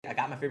I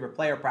got my favorite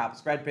player prop,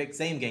 spread pick,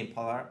 same game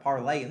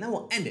parlay, and then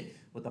we'll end it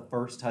with the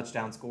first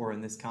touchdown score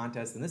in this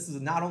contest. And this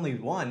is not only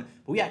one,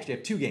 but we actually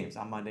have 2 games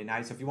on Monday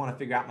night. So if you want to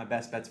figure out my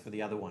best bets for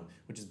the other one,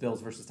 which is Bills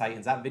versus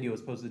Titans, that video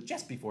was posted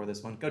just before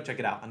this one. Go check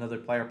it out. Another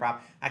player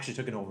prop. Actually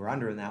took an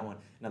over-under in that one.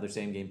 Another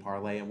same game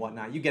parlay and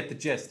whatnot. You get the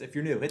gist. If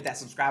you're new, hit that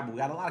subscribe button.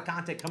 We got a lot of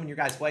content coming your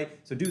guys' way.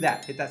 So do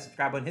that. Hit that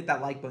subscribe button. Hit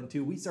that like button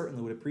too. We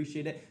certainly would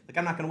appreciate it. Like,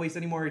 I'm not going to waste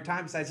any more of your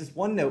time. Besides just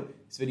one note,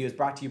 this video is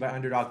brought to you by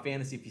Underdog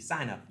Fantasy. If you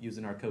sign up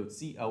using our code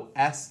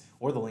COS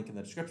or the link in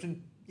the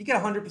description, you get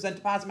a 100%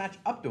 deposit match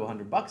up to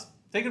 $100.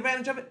 Take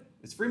advantage of it.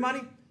 It's free money.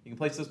 You can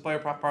place those player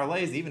prop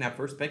parlays. They even have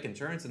first pick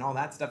insurance and all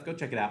that stuff. Go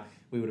check it out.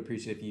 We would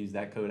appreciate if you use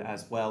that code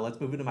as well. Let's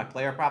move into my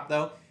player prop,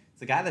 though.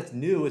 It's a guy that's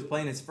new, is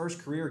playing his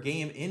first career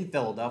game in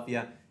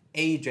Philadelphia,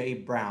 A.J.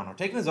 Brown. We're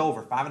taking his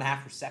over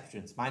 5.5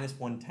 receptions, minus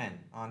 110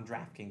 on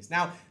DraftKings.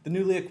 Now, the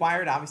newly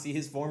acquired, obviously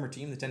his former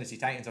team, the Tennessee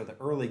Titans, are the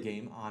early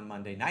game on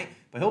Monday night,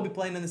 but he'll be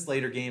playing in this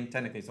later game.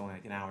 Technically, it's only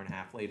like an hour and a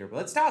half later, but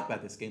let's talk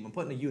about this game. I'm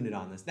putting a unit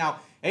on this. Now,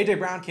 A.J.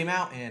 Brown came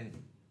out and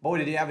boy,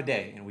 did he have a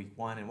day in week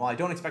 1. And while I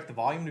don't expect the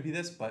volume to be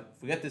this, but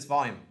if we get this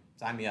volume,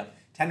 sign me up.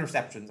 10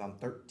 receptions on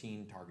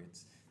 13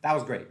 targets. That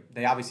was great.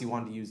 They obviously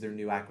wanted to use their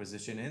new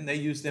acquisition, and they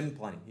used him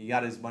plenty. He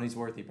got his money's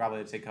worth. He probably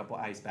had to take a couple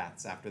ice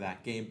baths after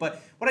that game.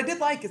 But what I did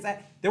like is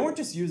that they weren't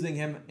just using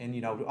him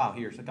and, oh,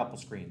 here's a couple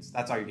screens.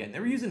 That's all you're getting. They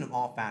were using him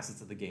all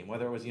facets of the game,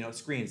 whether it was,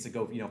 screens to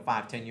go,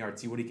 5-10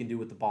 yards, see what he can do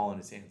with the ball in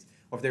his hands.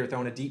 Or if they were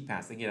throwing a deep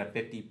pass, they get a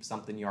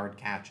 50-something yard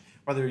catch.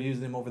 Or they were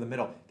using him over the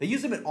middle. They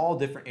used him in all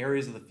different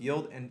areas of the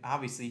field, and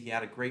obviously he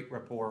had a great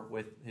rapport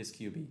with his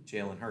QB,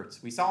 Jalen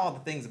Hurts. We saw all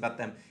the things about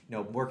them,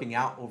 working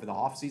out over the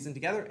offseason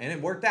together, and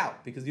it worked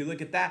out because you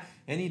look at that,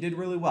 and he did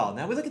really well.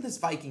 Now we look at this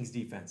Vikings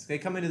defense. They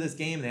come into this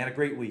game, and they had a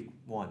great week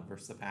 1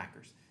 versus the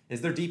Packers.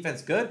 Is their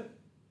defense good?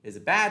 Is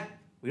it bad?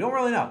 We don't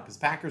really know because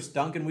Packers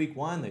stunk in week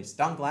 1. They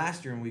stunk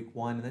last year in week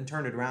 1 and then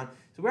turned it around.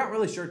 So we're not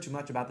really sure too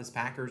much about this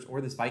Packers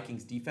or this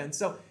Vikings defense.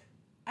 So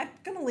I'm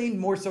going to lean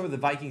more so the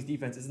Vikings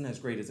defense isn't as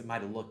great as it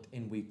might have looked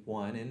in week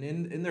 1. And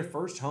in their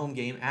first home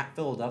game at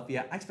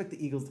Philadelphia, I expect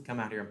the Eagles to come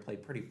out here and play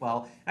pretty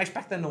well. I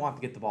expect them to want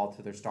to get the ball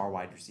to their star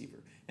wide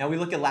receiver. Now, we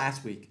look at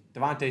last week.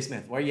 Devontae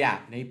Smith, where you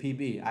at in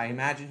APB? I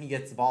imagine he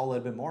gets the ball a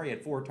little bit more. He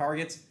had 4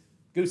 targets.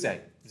 Goose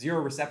egg.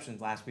 0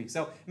 receptions last week.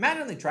 So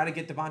imagine they try to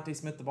get Devontae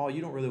Smith the ball. You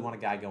don't really want a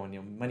guy going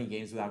many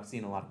games without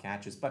seeing a lot of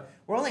catches. But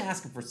we're only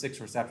asking for 6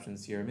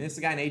 receptions here. I mean, it's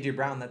a guy in A.J.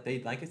 Brown that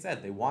they, like I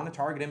said, they want to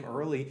target him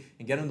early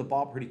and get him the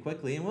ball pretty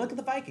quickly. And we look at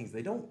the Vikings.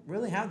 They don't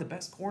really have the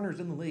best corners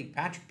in the league.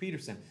 Patrick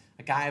Peterson,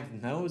 a guy I've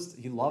knows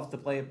he loves to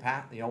play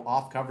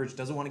off coverage,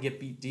 doesn't want to get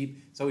beat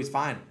deep, so he's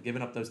fine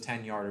giving up those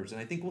 10-yarders.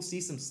 And I think we'll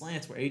see some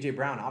slants where A.J.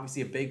 Brown,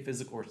 obviously a big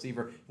physical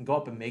receiver, can go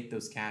up and make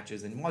those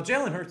catches. And while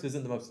Jalen Hurts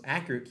isn't the most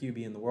accurate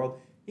QB in the world,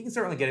 he can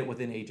certainly get it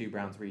within A.J.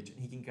 Brown's reach, and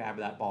he can grab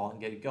that ball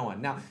and get it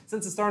going. Now,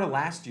 since the start of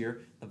last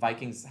year, the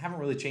Vikings haven't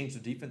really changed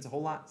their defense a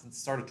whole lot since the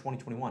start of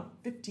 2021.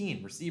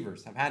 15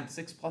 receivers have had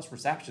 6+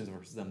 receptions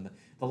versus them.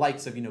 The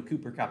likes of,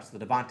 Cooper Kupps,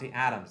 the Devontae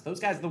Adams, those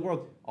guys of the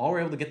world all were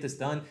able to get this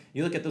done.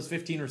 You look at those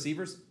 15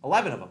 receivers,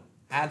 11 of them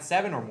had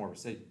 7 or more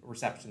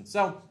receptions.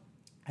 So,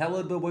 had a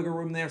little bit of wiggle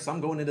room there. Some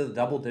going into the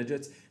double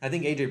digits. I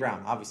think A.J.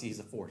 Brown, obviously, he's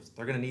a force.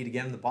 They're going to need to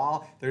get him the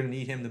ball. They're going to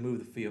need him to move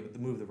the field, to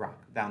move the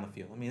rock down the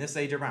field. I mean, this is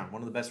A.J. Brown,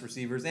 one of the best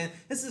receivers, and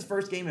this is his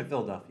first game in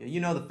Philadelphia. You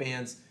know the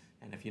fans,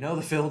 and if you know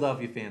the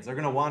Philadelphia fans, they're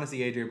going to want to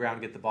see A.J.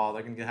 Brown get the ball.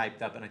 They're going to get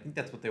hyped up, and I think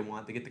that's what they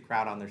want, to get the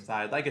crowd on their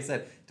side. Like I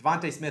said,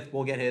 Devontae Smith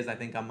will get his, I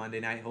think, on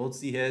Monday night. He'll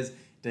see his.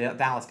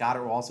 Dallas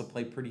Goedert will also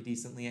play pretty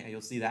decently, and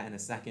you'll see that in a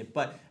second.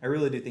 But I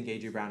really do think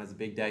A.J. Brown has a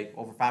big day,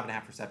 over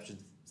 5.5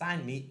 receptions.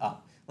 Sign me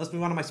up. Let's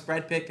move on to my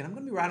spread pick, and I'm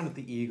going to be riding with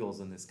the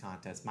Eagles in this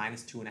contest.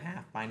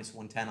 -2.5,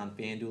 -110 on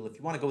FanDuel. If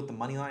you want to go with the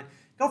money line,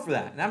 go for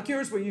that. And I'm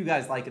curious what you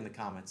guys like in the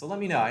comments, so let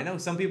me know. I know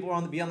some people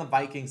are be on the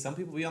Vikings, some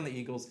people be on the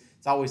Eagles.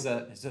 It's always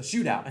it's a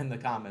shootout in the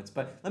comments,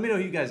 but let me know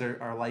who you guys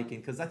are liking,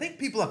 because I think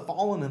people have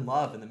fallen in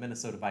love in the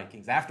Minnesota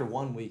Vikings after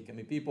 1 week. I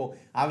mean, people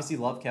obviously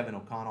love Kevin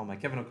O'Connell. My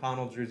Kevin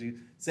O'Connell jersey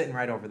sitting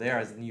right over there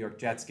as the New York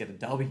Jets get a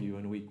W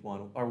in week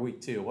 1 or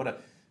week 2. What a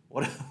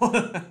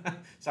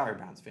sorry,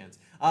 Browns fans.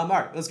 All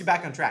right, let's get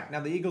back on track. Now,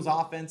 the Eagles'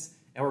 offense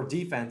or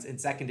defense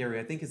and secondary,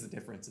 I think, is the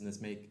difference in this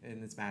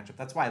matchup.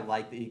 That's why I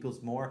like the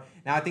Eagles more.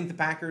 Now, I think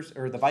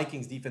the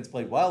Vikings defense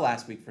played well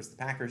last week versus the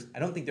Packers. I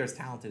don't think they're as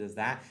talented as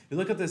that. If you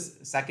look at this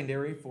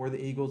secondary for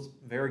the Eagles,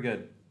 very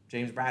good.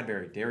 James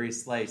Bradberry,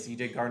 Darius Slay,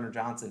 C.J.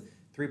 Gardner-Johnson.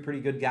 3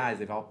 pretty good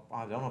guys. I don't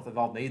know if they've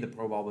all made the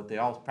Pro Bowl, but they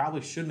all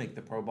probably should make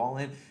the Pro Bowl.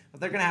 But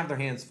they're going to have their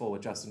hands full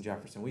with Justin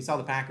Jefferson. We saw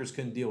the Packers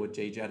couldn't deal with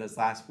Jay Jettas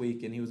last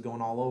week, and he was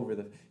going all over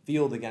the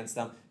field against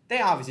them. They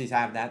obviously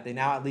have that. They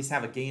now at least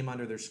have a game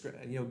under their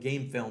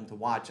game film to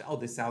watch. Oh,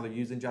 this is how they're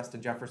using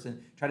Justin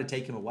Jefferson, try to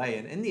take him away.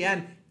 And in the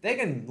end, they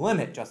can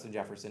limit Justin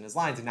Jefferson. His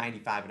line's at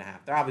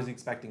 95.5. They're obviously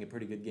expecting a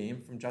pretty good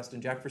game from Justin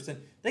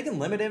Jefferson. They can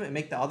limit him and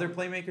make the other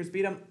playmakers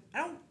beat him. I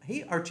don't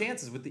hate our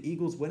chances with the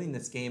Eagles winning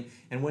this game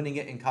and winning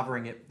it and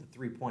covering it the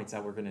 3 points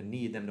that we're going to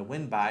need them to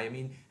win by. I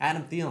mean,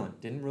 Adam Thielen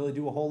didn't really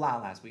do a whole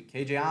lot last week.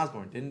 KJ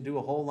Osborne didn't do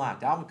a whole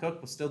lot. Dalvin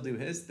Cook will still do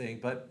his thing,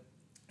 but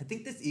I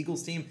think this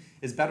Eagles team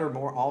is better,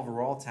 more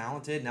overall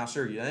talented. Now,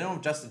 sure, they don't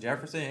have Justin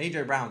Jefferson.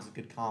 A.J. Brown's a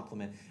good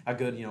compliment, a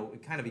good,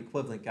 kind of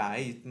equivalent guy.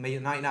 He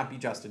might not be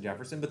Justin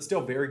Jefferson, but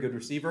still very good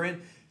receiver.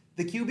 And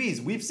the QBs,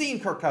 we've seen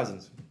Kirk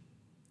Cousins.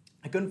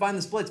 I couldn't find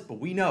the splits, but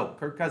we know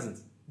Kirk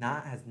Cousins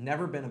has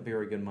never been a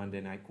very good Monday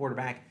night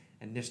quarterback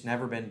and just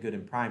never been good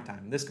in prime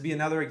time. This could be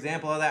another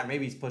example of that.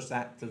 Maybe he's pushed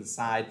that to the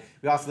side.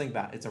 We also think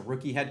about it's a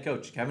rookie head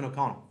coach, Kevin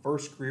O'Connell,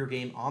 first career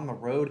game on the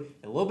road.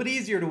 A little bit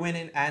easier to win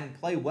in and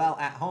play well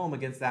at home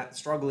against that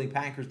struggling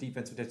Packers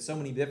defense, which has so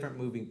many different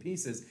moving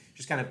pieces.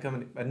 Just kind of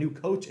coming a new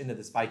coach into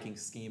this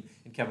Vikings scheme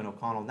in Kevin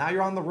O'Connell. Now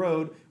you're on the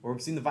road where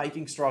we've seen the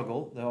Vikings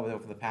struggle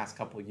over the past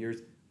couple of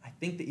years. I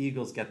think the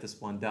Eagles get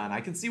this one done. I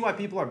can see why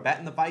people are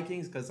betting the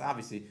Vikings because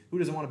obviously who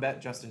doesn't want to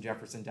bet Justin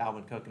Jefferson,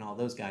 Dalvin Cook, and all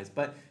those guys.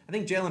 But I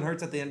think Jalen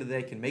Hurts at the end of the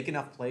day can make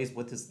enough plays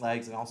with his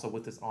legs and also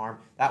with his arm.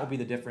 That will be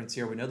the difference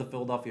here. We know the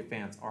Philadelphia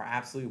fans are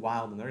absolutely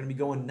wild and they're going to be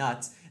going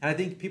nuts. And I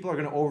think people are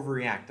going to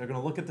overreact. They're going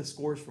to look at the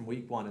scores from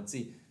week 1 and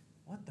see,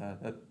 what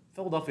the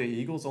Philadelphia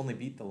Eagles only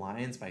beat the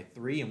Lions by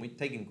 3 and we've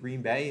taken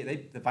Green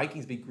Bay. The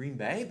Vikings beat Green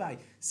Bay by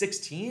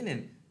 16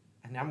 and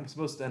I'm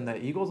supposed to, and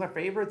the Eagles are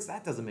favorites?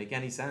 That doesn't make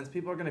any sense.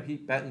 People are going to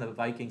keep betting the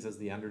Vikings as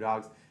the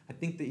underdogs. I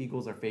think the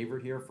Eagles are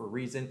favored here for a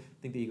reason. I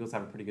think the Eagles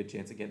have a pretty good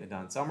chance of getting it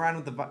done. So I'm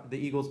riding with the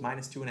Eagles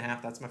minus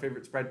 2.5. That's my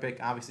favorite spread pick.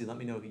 Obviously, let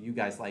me know who you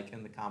guys like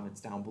in the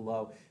comments down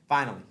below.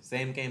 Finally,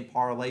 same game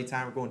parlay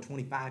time. We're going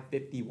 25,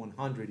 50,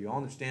 100. You all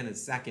understand in a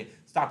second.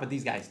 Start with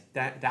these guys.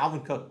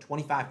 Dalvin Cook,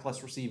 25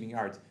 plus receiving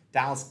yards.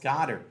 Dallas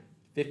Goedert,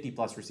 50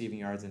 plus receiving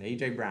yards, and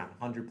A.J. Brown,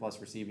 100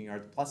 plus receiving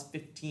yards, plus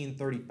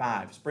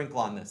 1535. Sprinkle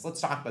on this. Let's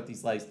talk about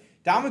these legs.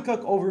 Dalvin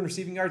Cook over in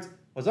receiving yards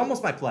was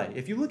almost my play.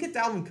 If you look at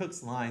Dalvin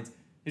Cook's lines,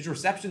 his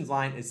receptions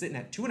line is sitting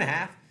at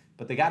 2.5,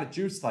 but they got it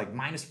juiced to like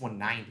minus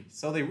 190.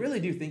 So they really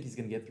do think he's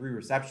going to get 3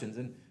 receptions.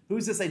 And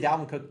who's to say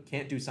Dalvin Cook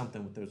can't do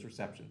something with those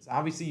receptions?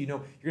 Obviously, you're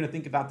going to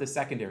think about this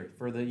secondary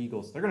for the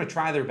Eagles. They're going to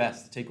try their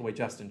best to take away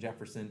Justin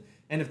Jefferson.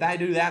 And if they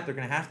do that, they're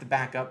going to have to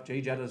back up.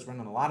 Jay Jetta's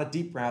running a lot of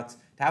deep routes.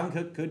 Dalvin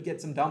Cook could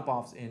get some dump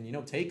offs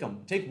and,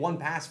 take one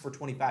pass for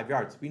 25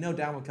 yards. We know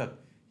Dalvin Cook.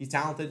 He's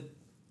talented,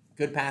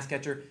 good pass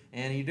catcher,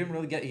 and he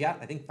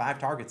got, I think, 5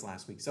 targets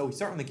last week. So he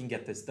certainly can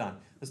get this done.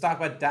 Let's talk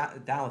about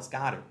Dallas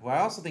Goedert, who I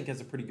also think has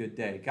a pretty good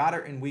day.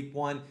 Goedert in week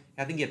 1,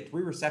 I think he had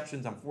 3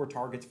 receptions on 4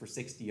 targets for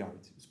 60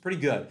 yards. It was pretty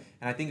good.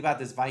 And I think about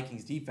this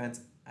Vikings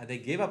defense, they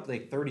gave up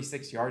like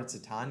 36 yards to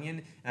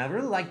Tanyan, and I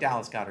really like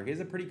Dallas Goedert. He has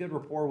a pretty good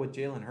rapport with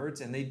Jalen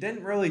Hurts, and they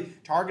didn't really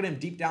target him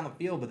deep down the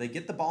field, but they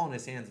get the ball in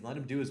his hands and let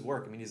him do his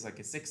work. I mean, he's like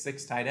a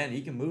 6'6" tight end.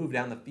 He can move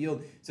down the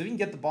field, so if he can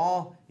get the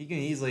ball, he can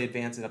easily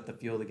advance it up the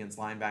field against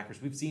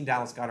linebackers. We've seen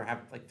Dallas Goedert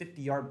have like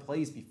 50-yard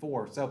plays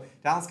before, so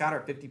Dallas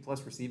Goedert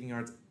 50-plus receiving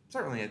yards.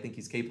 Certainly, I think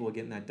he's capable of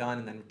getting that done.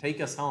 And then take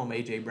us home,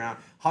 A.J. Brown,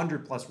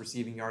 100-plus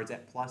receiving yards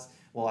at plus.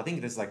 Well, I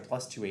think this is like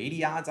plus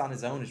 280 odds on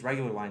his own. His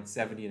regular line,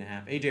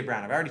 70.5. A.J.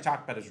 Brown, I've already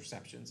talked about his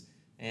receptions.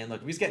 And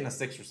look, if he's getting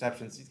 6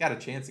 receptions, he's got a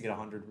chance to get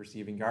 100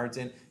 receiving yards.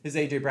 And his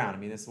A.J. Brown, I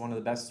mean, this is one of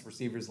the best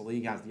receivers the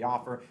league has to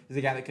offer. He's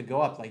a guy that could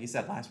go up, like he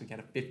said, last week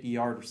had a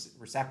 50-yard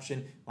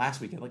reception.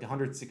 Last week had like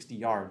 160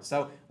 yards.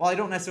 So while I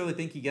don't necessarily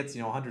think he gets,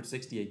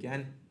 160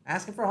 again,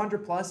 asking for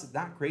 100-plus is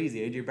not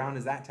crazy. A.J. Brown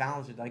is that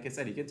talented. Like I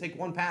said, he can take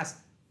one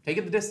pass, take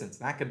it the distance.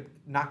 That could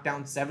knock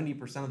down 70%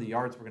 of the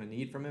yards we're going to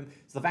need from him.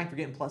 So the fact we're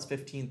getting plus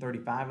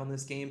 1535 on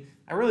this game,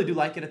 I really do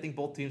like it. I think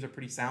both teams are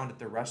pretty sound at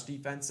their rush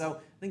defense. So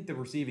I think the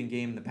receiving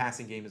game and the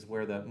passing game is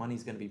where the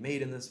money's going to be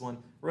made in this one.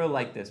 Really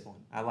like this one.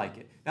 I like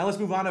it. Now let's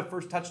move on to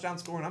first touchdown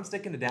score, and I'm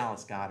sticking to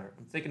Dallas Goedert.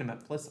 I'm sticking him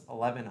at plus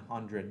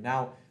 1100.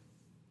 Now,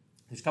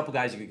 there's a couple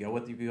guys you could go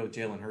with. You could go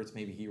Jalen Hurts.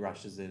 Maybe he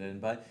rushes it in.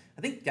 But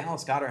I think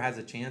Dallas Goedert has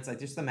a chance. I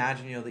just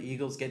imagine, the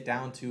Eagles get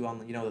down to on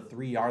the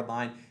 3-yard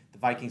line. The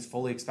Vikings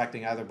fully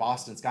expecting either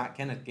Boston Scott,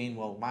 Kenneth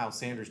Gainwell, Miles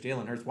Sanders,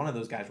 Jalen Hurts, one of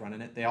those guys running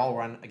it. They all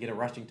get a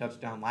rushing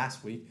touchdown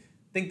last week.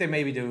 Think they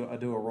maybe do a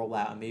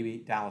rollout and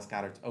maybe Dallas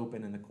Goedert's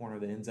open in the corner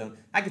of the end zone.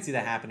 I could see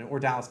that happening. Or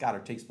Dallas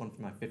Goedert takes one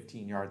from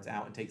 15 yards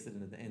out and takes it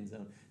into the end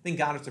zone. I think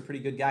Goedert's a pretty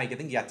good guy. I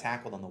think he got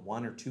tackled on the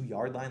 1 or 2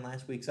 yard line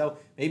last week. So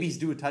maybe he's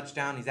due a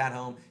touchdown. He's at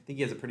home. I think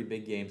he has a pretty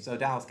big game. So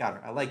Dallas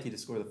Goedert, I like you to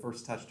score the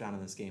first touchdown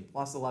in this game.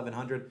 Plus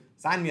 1100.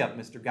 Sign me up,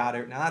 Mr.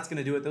 Goedert. Now that's going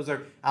to do it. Those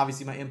are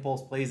obviously my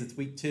impulse plays. It's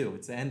week 2.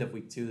 It's the end of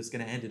week 2. That's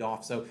going to end it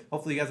off. So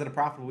hopefully you guys had a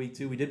profitable week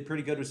 2. We did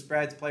pretty good with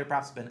spreads. Player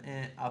props have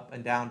been up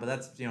and down, but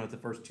that's, it's the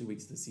first 2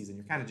 weeks of the season.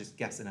 You're kind of just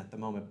guessing at the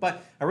moment.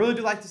 But I really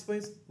do like this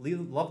plays.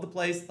 Love the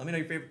plays. Let me know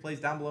your favorite plays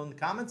down below in the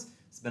comments.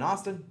 It's been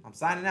Austin. I'm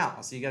signing out.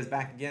 I'll see you guys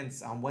back again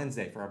on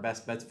Wednesday for our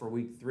best bets for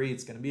week 3.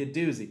 It's going to be a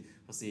doozy.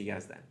 We'll see you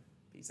guys then.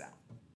 Peace out.